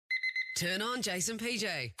Turn on Jason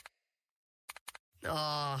PJ.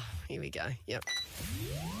 Oh, here we go. Yep.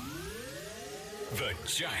 The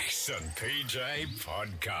Jason PJ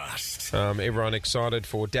Podcast. Everyone excited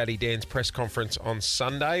for Daddy Dan's press conference on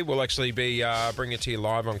Sunday. We'll actually be bringing it to you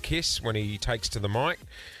live on KISS when he takes to the mic.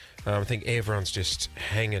 I think everyone's just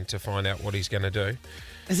hanging to find out what he's going to do.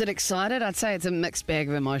 Is it excited? I'd say it's a mixed bag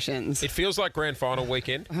of emotions. It feels like grand final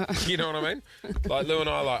weekend. You know what I mean? Like Lou and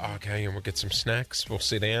I are like, okay, and we'll get some snacks. We'll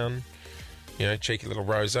sit down. You know, cheeky little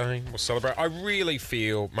rosé. We'll celebrate. I really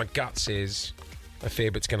feel, my gut says, a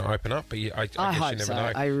fair bit's going to open up, but I guess hope you never so.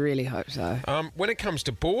 know. I really hope so. When it comes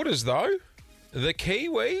to borders, though, the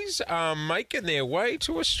Kiwis are making their way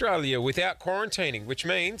to Australia without quarantining, which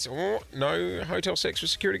means no hotel sex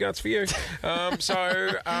with security guards for you. As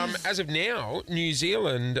of now,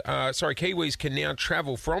 Kiwis can now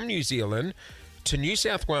travel from New Zealand to New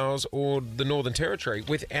South Wales or the Northern Territory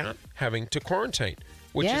without having to quarantine,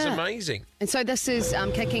 which is amazing. And so this is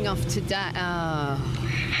kicking off today. I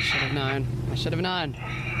should have known.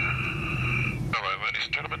 Hello, ladies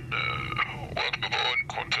and gentlemen. Welcome aboard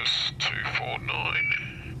Qantas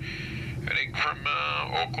 249. Heading from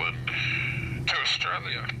Auckland to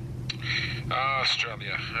Australia.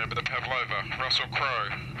 Australia, home of the Pavlova, Russell Crowe,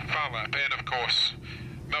 Farlap, and of course,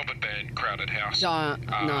 Melbourne band Crowded House. No.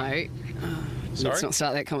 Sorry? Let's not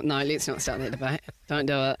start that. Let's not start that debate. Don't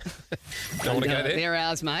do it. Don't want to go there? They're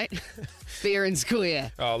ours, mate. Fair and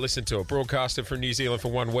square. Oh, listen to it. Broadcasted from New Zealand for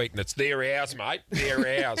 1 week, and it's their ours, mate.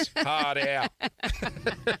 Their ours. Hard out.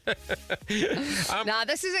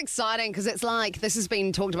 This is exciting because it's like this has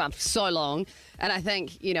been talked about for so long. And I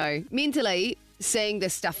think, mentally seeing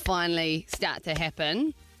this stuff finally start to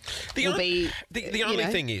happen. The only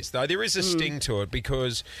thing is, though, there is a sting to it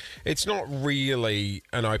because it's not really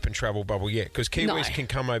an open travel bubble yet because Kiwis can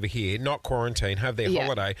come over here, not quarantine, have their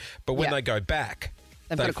holiday, but when they go back...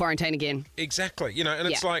 They've got to quarantine again. Exactly.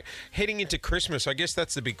 It's like heading into Christmas. I guess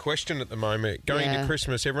that's the big question at the moment. Going into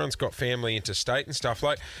Christmas, everyone's got family interstate and stuff.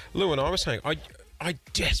 Like Lou and I were saying, I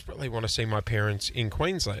desperately want to see my parents in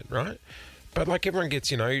Queensland, right? But like everyone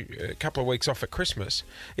gets, a couple of weeks off at Christmas.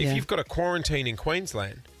 If you've got a quarantine in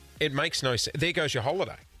Queensland, it makes no sense. There goes your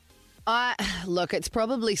holiday. Look, it's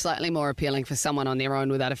probably slightly more appealing for someone on their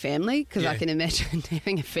own without a family because I can imagine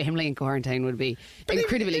having a family in quarantine would be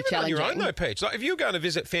incredibly even challenging. On your own, though, Peach. Like if you're going to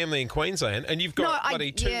visit family in Queensland and you've got 2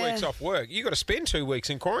 weeks off work, you've got to spend 2 weeks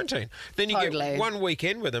in quarantine. Then you get 1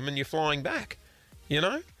 weekend with them and you're flying back,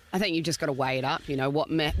 I think you've just got to weigh it up, what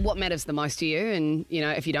matters the most to you. And,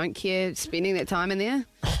 if you don't care spending that time in there,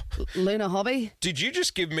 lunar hobby. Did you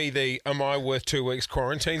just give me the am I worth 2 weeks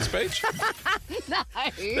quarantine speech? No.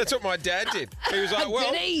 That's what my dad did. He was like,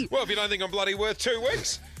 well, if you don't think I'm bloody worth 2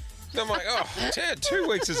 weeks. And I'm like, Dad, 2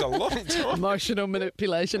 weeks is a long time. Emotional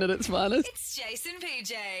manipulation at its finest. It's Jason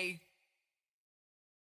PJ.